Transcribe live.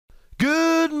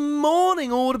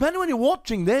morning, or depending on when you're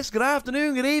watching this, good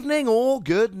afternoon, good evening, or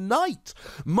good night.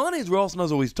 My name's Ross, and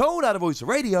as always told, out of Voice of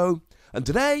Radio, and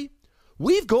today,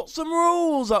 we've got some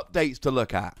rules updates to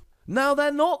look at. Now,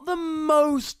 they're not the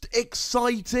most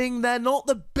exciting, they're not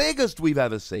the biggest we've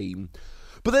ever seen,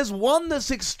 but there's one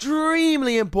that's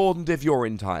extremely important if you're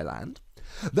in Thailand.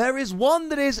 There is one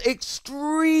that is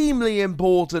extremely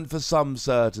important for some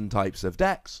certain types of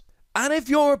decks. And if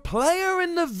you're a player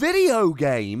in the video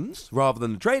games, rather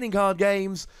than the trading card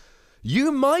games,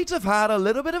 you might have had a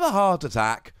little bit of a heart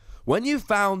attack when you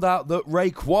found out that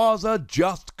Rayquaza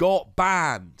just got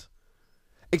banned.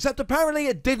 Except apparently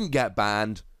it didn't get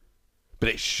banned, but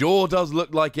it sure does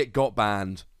look like it got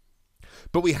banned.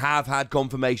 But we have had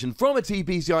confirmation from a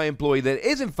TPCI employee that it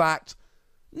is in fact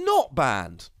not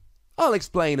banned. I'll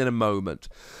explain in a moment.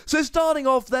 So starting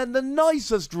off then, the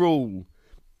nicest rule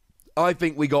I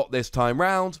think we got this time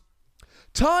round.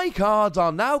 Thai cards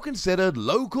are now considered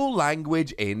local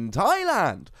language in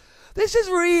Thailand. This is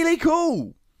really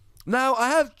cool. Now,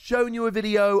 I have shown you a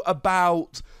video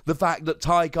about the fact that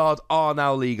Thai cards are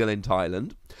now legal in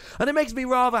Thailand, and it makes me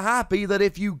rather happy that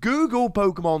if you Google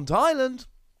Pokemon Thailand,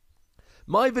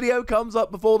 my video comes up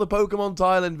before the Pokemon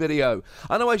Thailand video.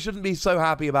 I know I shouldn't be so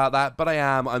happy about that, but I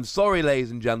am. I'm sorry,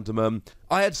 ladies and gentlemen.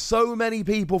 I had so many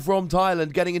people from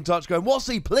Thailand getting in touch going,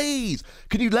 Wassy, please,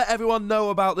 can you let everyone know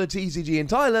about the TCG in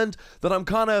Thailand? That I'm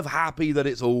kind of happy that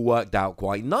it's all worked out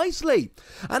quite nicely.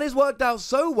 And it's worked out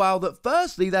so well that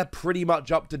firstly, they're pretty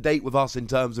much up to date with us in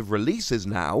terms of releases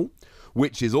now,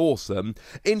 which is awesome.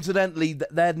 Incidentally,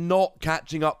 they're not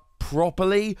catching up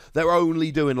properly. They're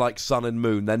only doing like Sun and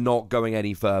Moon. They're not going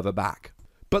any further back.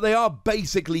 But they are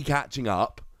basically catching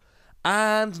up.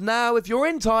 And now if you're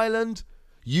in Thailand,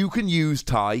 you can use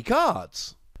Thai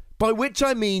cards. By which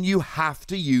I mean you have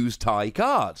to use Thai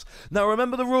cards. Now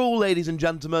remember the rule, ladies and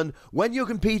gentlemen, when you're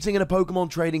competing in a Pokemon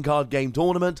trading card game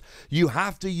tournament, you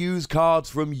have to use cards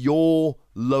from your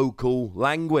local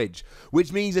language.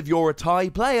 Which means if you're a Thai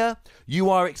player, you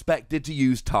are expected to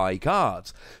use Thai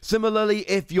cards. Similarly,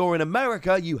 if you're in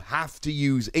America, you have to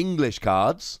use English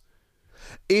cards.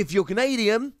 If you're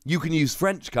Canadian, you can use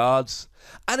French cards.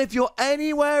 And if you're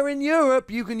anywhere in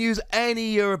Europe, you can use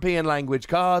any European language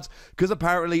cards, because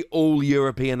apparently all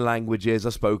European languages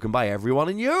are spoken by everyone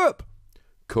in Europe.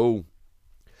 Cool.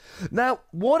 Now,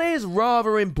 what is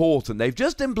rather important, they've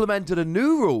just implemented a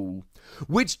new rule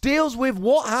which deals with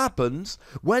what happens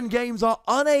when games are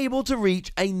unable to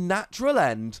reach a natural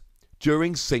end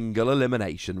during single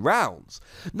elimination rounds.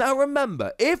 Now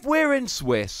remember, if we're in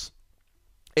Swiss,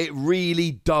 it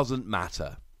really doesn't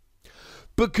matter.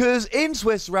 Because in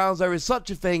Swiss rounds there is such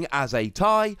a thing as a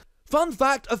tie. Fun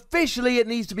fact, officially it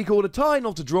needs to be called a tie,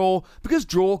 not a draw, because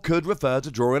draw could refer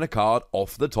to drawing a card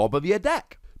off the top of your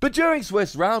deck. But during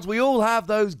Swiss rounds, we all have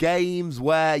those games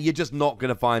where you're just not going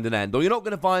to find an end, or you're not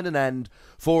going to find an end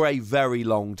for a very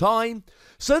long time.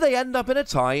 So they end up in a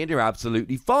tie and you're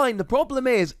absolutely fine. The problem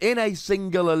is, in a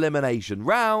single elimination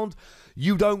round,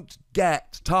 you don't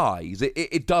get ties.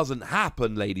 It doesn't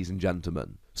happen, ladies and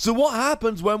gentlemen. So what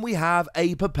happens when we have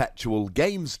a perpetual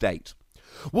game state?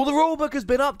 Well, the rulebook has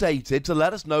been updated to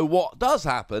let us know what does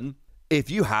happen if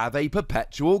you have a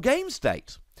perpetual game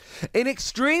state. In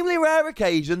extremely rare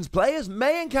occasions, players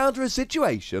may encounter a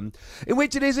situation in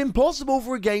which it is impossible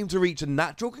for a game to reach a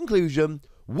natural conclusion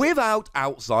without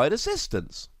outside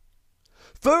assistance.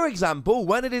 For example,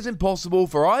 when it is impossible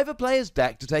for either player's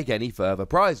deck to take any further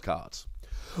prize cards.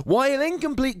 While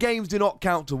incomplete games do not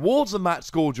count towards the match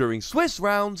score during Swiss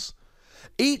rounds,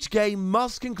 each game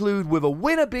must conclude with a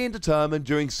winner being determined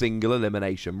during single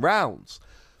elimination rounds.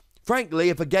 Frankly,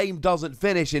 if a game doesn't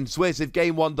finish in Swiss, if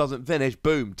game 1 doesn't finish,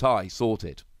 boom, tie,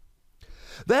 sorted.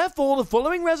 Therefore, the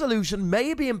following resolution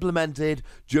may be implemented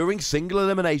during single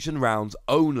elimination rounds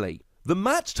only. The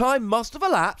match time must have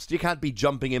elapsed, you can't be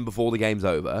jumping in before the game's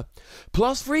over,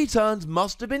 plus 3 turns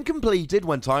must have been completed.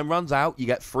 When time runs out, you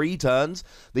get 3 turns,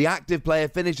 the active player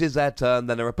finishes their turn,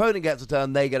 then their opponent gets a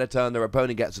turn, they get a turn, their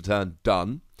opponent gets a turn,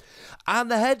 done.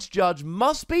 And the head judge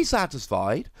must be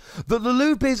satisfied that the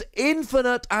loop is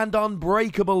infinite and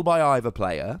unbreakable by either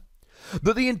player,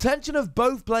 that the intention of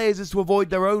both players is to avoid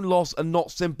their own loss and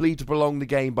not simply to prolong the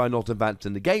game by not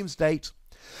advancing the game state,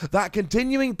 that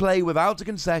continuing play without a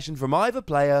concession from either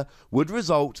player would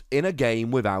result in a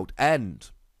game without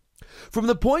end. From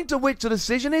the point at which a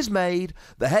decision is made,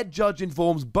 the head judge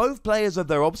informs both players of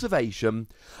their observation.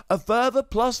 A further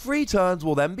plus 3 turns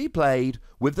will then be played,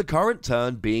 with the current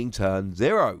turn being turn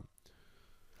 0.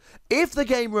 If the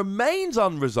game remains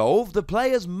unresolved, the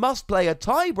players must play a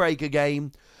tiebreaker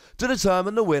game to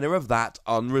determine the winner of that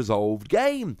unresolved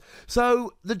game.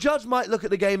 So the judge might look at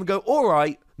the game and go,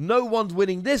 alright, no one's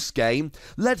winning this game.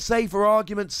 Let's say, for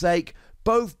argument's sake,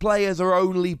 both players are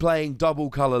only playing double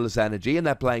colourless energy and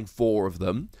they're playing 4 of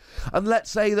them. And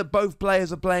let's say that both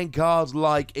players are playing cards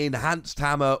like Enhanced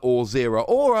Hammer or Zero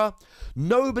Aura.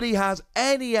 Nobody has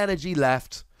any energy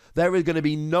left. There is going to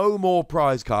be no more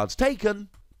prize cards taken.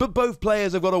 But both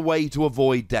players have got a way to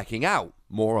avoid decking out.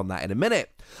 More on that in a minute.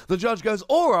 The judge goes,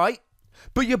 alright,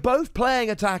 but you're both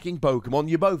playing attacking Pokemon,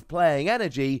 you're both playing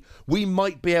energy. We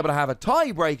might be able to have a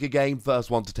tiebreaker game. First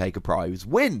one to take a prize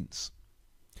wins.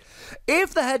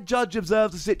 If the head judge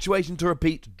observes the situation to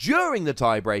repeat during the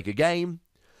tiebreaker game,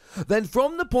 then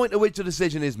from the point at which a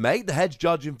decision is made, the head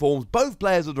judge informs both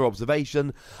players of their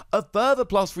observation. A further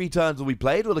 +3 turns will be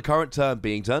played, with the current turn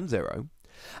being turn 0.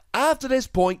 After this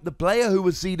point, the player who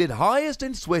was seeded highest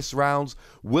in Swiss rounds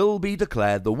will be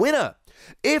declared the winner.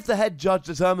 If the head judge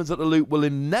determines that the loop will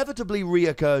inevitably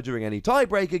reoccur during any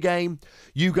tiebreaker game,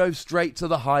 you go straight to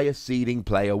the highest seeding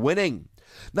player winning.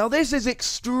 Now, this is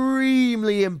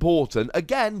extremely important,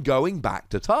 again, going back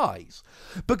to ties,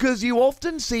 because you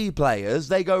often see players,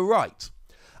 they go, right,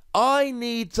 I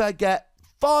need to get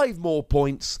 5 more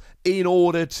points in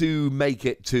order to make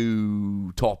it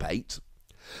to top 8.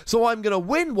 So I'm going to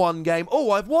win 1 game.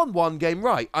 Oh, I've won 1 game.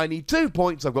 Right, I need 2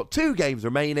 points. I've got 2 games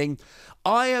remaining.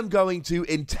 I am going to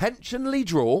intentionally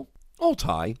draw, or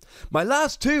tie, my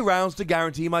last 2 rounds to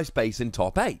guarantee my space in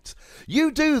top 8.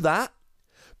 You do that.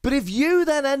 But if you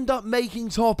then end up making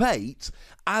top 8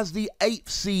 as the 8th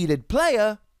seeded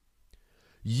player,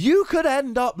 you could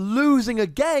end up losing a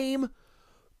game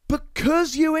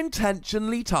because you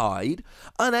intentionally tied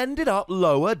and ended up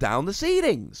lower down the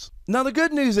seedings. Now, the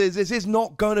good news is this is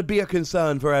not going to be a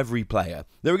concern for every player.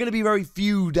 There are going to be very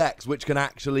few decks which can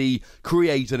actually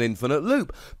create an infinite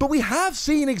loop, but we have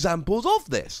seen examples of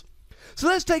this. So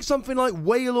let's take something like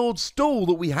Wailord Stall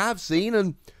that we have seen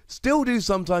and still do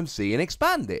sometimes see in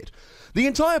Expanded. The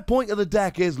entire point of the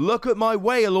deck is, look at my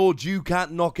Wailord, you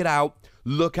can't knock it out,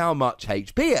 look how much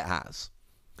HP it has.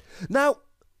 Now,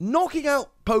 knocking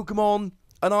out Pokemon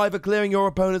and either clearing your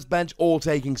opponent's bench or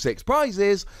taking 6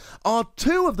 prizes are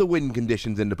 2 of the win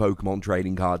conditions in the Pokemon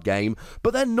trading card game,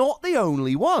 but they're not the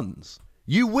only ones.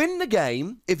 You win the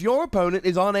game if your opponent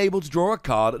is unable to draw a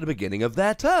card at the beginning of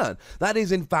their turn. That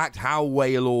is, in fact, how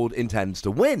Wailord intends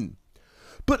to win.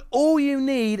 But all you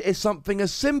need is something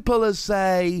as simple as,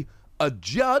 say, a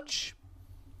Judge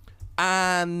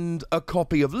and a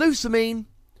copy of Lusamine,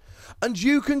 and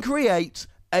you can create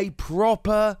a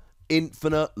proper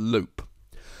infinite loop.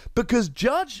 Because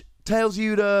Judge tells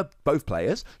you to, both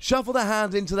players, shuffle their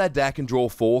hands into their deck and draw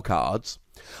 4 cards,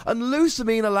 and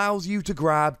Lusamine allows you to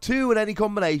grab 2 in any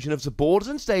combination of supporters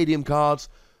and stadium cards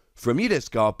from your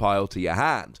discard pile to your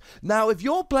hand. Now, if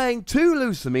you're playing 2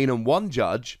 Lusamine and 1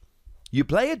 Judge, you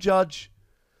play a Judge,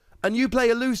 and you play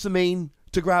a Lusamine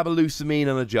to grab a Lusamine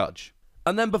and a Judge.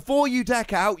 And then before you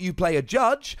deck out, you play a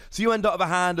Judge, so you end up with a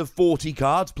hand of 40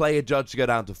 cards, play a Judge to go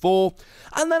down to 4,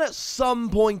 and then at some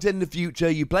point in the future,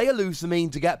 you play a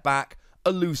Lusamine to get back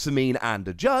a Lusamine and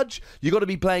a Judge. You've got to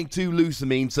be playing 2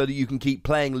 Lusamine so that you can keep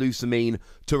playing Lusamine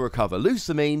to recover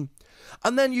Lusamine,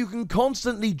 and then you can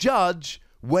constantly Judge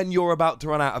when you're about to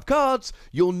run out of cards.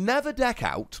 You'll never deck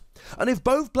out, and if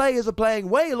both players are playing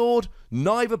Wailord,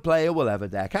 neither player will ever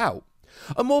deck out.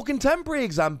 A more contemporary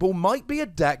example might be a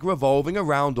deck revolving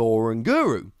around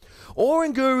Oranguru.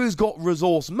 Oranguru's got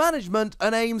resource management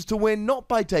and aims to win not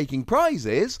by taking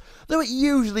prizes, though it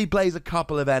usually plays a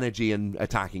couple of energy and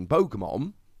attacking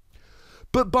Pokemon,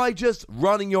 but by just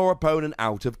running your opponent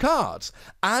out of cards.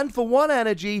 And for 1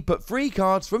 energy, put 3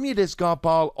 cards from your discard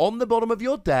pile on the bottom of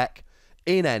your deck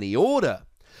in any order.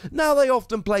 Now, they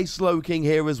often play Slowking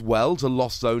here as well to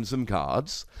Lost Zone some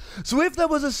cards. So if there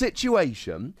was a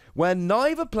situation where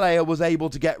neither player was able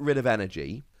to get rid of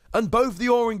energy, and both the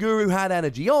Oranguru had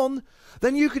energy on,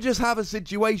 then you could just have a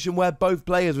situation where both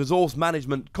players resource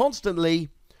management constantly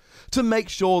to make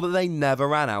sure that they never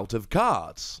ran out of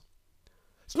cards.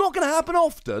 It's not going to happen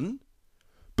often,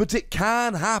 but it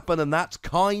can happen, and that's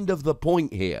kind of the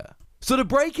point here. So to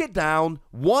break it down,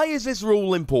 why is this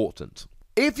rule important?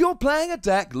 If you're playing a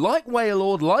deck like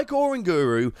Wailord, like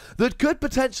Oranguru, that could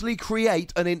potentially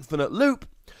create an infinite loop,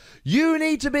 you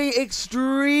need to be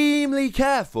extremely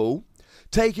careful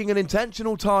taking an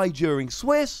intentional tie during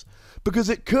Swiss, because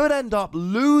it could end up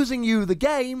losing you the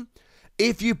game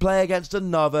if you play against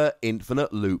another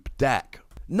infinite loop deck.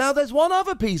 Now, there's one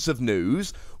other piece of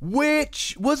news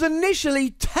which was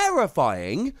initially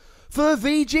terrifying for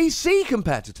VGC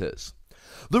competitors.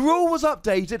 The rule was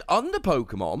updated under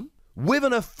Pokemon with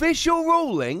an official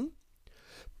ruling.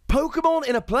 Pokemon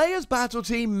in a player's battle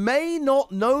team may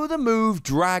not know the move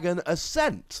Dragon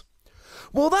Ascent,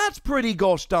 Well, that's pretty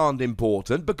gosh darned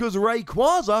important, because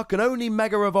Rayquaza can only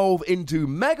Mega Evolve into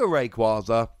Mega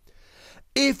Rayquaza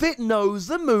if it knows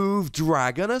the move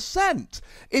Dragon Ascent.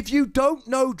 If you don't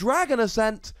know Dragon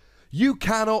Ascent, you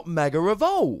cannot Mega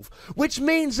Evolve, which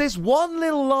means this one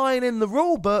little line in the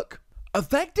rulebook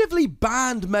effectively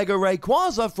banned Mega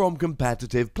Rayquaza from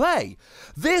competitive play.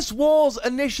 This was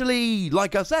initially,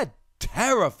 like I said,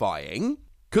 terrifying,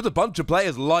 because a bunch of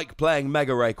players like playing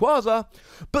Mega Rayquaza,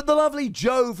 but the lovely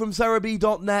Joe from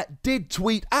Cerebi.net did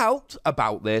tweet out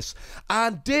about this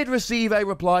and did receive a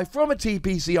reply from a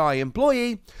TPCI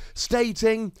employee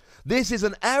stating, "This is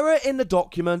an error in the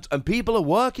document and people are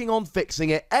working on fixing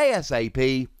it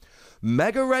ASAP.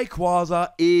 Mega Rayquaza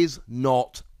is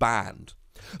not banned."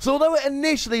 So although it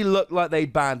initially looked like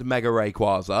they'd banned Mega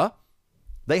Rayquaza,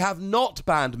 they have not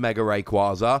banned Mega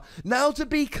Rayquaza. Now, to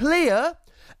be clear,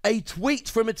 a tweet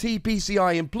from a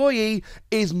TPCI employee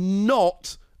is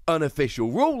not an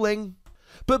official ruling,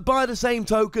 but by the same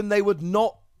token, they would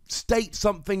not state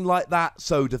something like that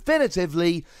so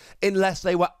definitively unless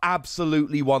they were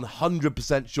absolutely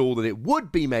 100% sure that it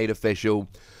would be made official.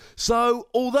 So,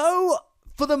 although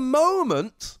for the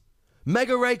moment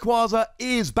Mega Rayquaza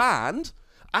is banned,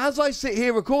 as I sit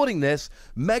here recording this,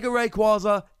 Mega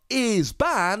Rayquaza is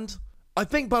banned, I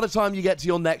think by the time you get to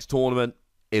your next tournament,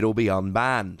 it'll be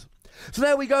unbanned. So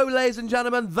there we go, ladies and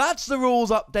gentlemen. That's the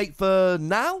rules update for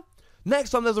now. Next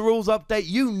time there's a rules update,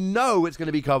 you know it's going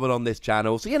to be covered on this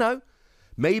channel. So, you know,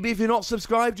 maybe if you're not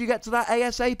subscribed, you get to that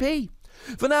ASAP.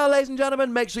 For now, ladies and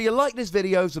gentlemen, make sure you like this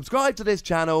video, subscribe to this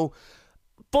channel,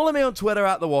 follow me on Twitter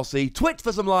 @TheWassy, Twitch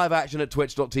for some live action at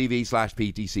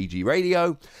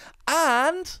twitch.tv/PTCGRadio,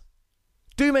 and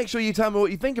do make sure you tell me what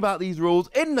you think about these rules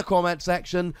in the comment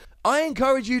section. I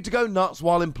encourage you to go nuts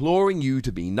while imploring you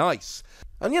to be nice.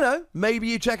 And, you know, maybe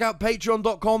you check out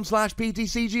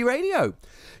patreon.com/PTCGRadio.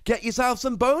 Get yourself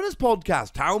some bonus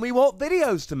podcasts. Tell me what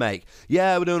videos to make.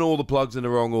 Yeah, we're doing all the plugs in the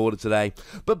wrong order today.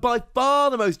 But by far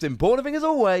the most important thing, as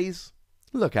always,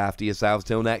 look after yourselves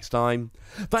till next time.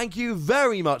 Thank you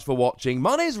very much for watching.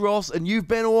 My name's Ross, and you've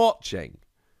been watching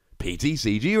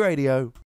PTCG Radio.